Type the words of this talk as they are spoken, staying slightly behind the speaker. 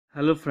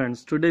Hello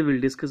friends, today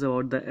we'll discuss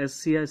about the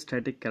SCR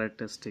static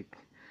characteristic.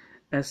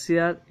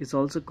 SCR is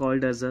also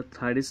called as a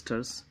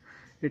thyristors.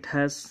 It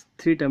has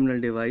three terminal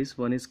device,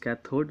 one is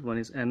cathode, one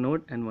is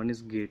anode and one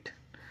is gate.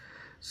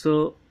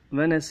 So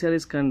when SCR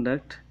is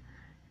conduct,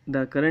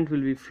 the current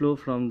will be flow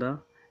from the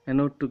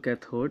anode to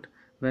cathode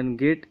when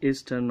gate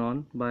is turned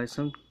on by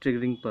some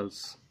triggering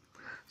pulse.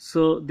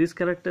 So this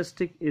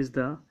characteristic is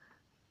the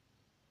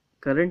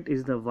current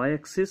is the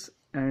y-axis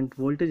and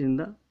voltage in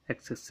the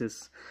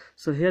x-axis.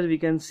 So here we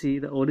can see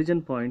the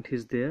origin point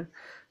is there.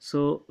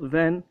 So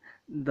when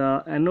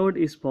the anode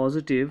is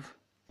positive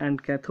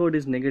and cathode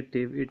is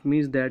negative, it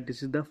means that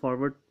this is the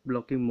forward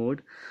blocking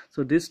mode.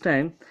 So this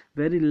time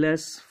very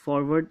less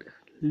forward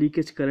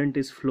leakage current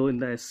is flow in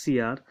the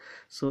SCR,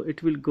 so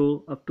it will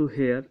go up to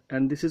here,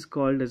 and this is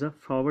called as a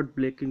forward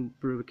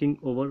breaking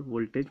over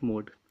voltage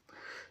mode.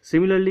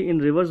 Similarly, in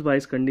reverse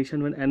bias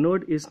condition, when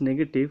anode is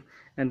negative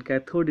and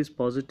cathode is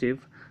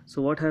positive,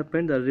 so what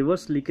happened, the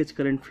reverse leakage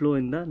current flow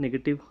in the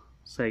negative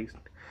side.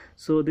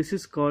 So this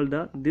is called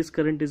this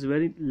current is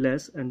very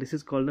less, and this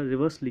is called the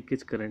reverse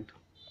leakage current.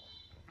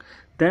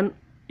 Then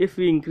if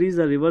we increase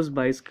the reverse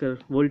bias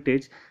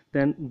voltage,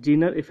 then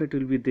Zener effect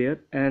will be there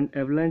and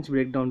avalanche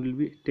breakdown will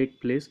be take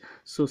place.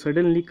 So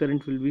suddenly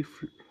current will be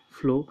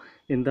flow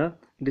in the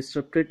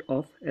disrupted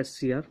of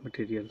SCR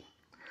material.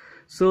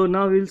 So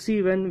now we'll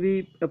see when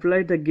we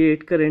apply the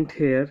gate current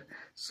here,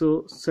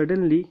 so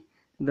suddenly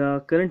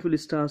the current will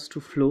start to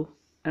flow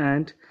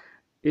and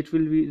it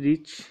will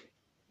be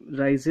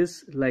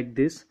rises like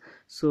this.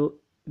 So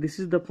this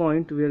is the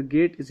point where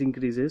gate is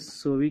increases,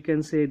 so we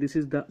can say this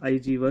is the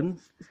Ig1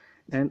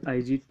 and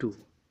Ig2.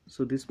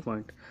 So this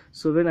point,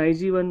 so when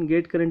Ig1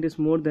 gate current is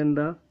more than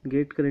the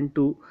gate current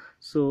 2,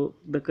 so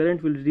the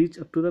current will reach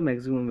up to the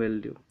maximum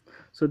value.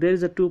 So there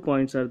is a 2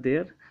 points are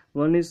there,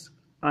 one is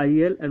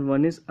IL and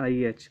one is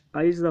IH.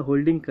 I is the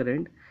holding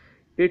current.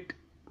 It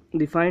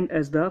defined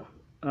as the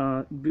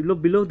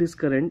below this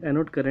current,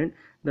 anode current,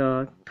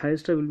 the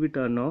thyristor will be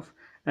turned off,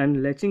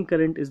 and latching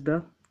current is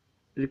the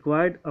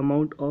required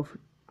amount of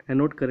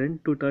anode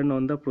current to turn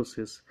on the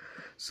process.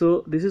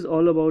 So this is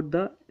all about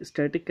the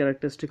static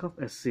characteristic of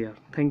SCR.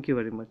 Thank you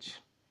very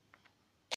much.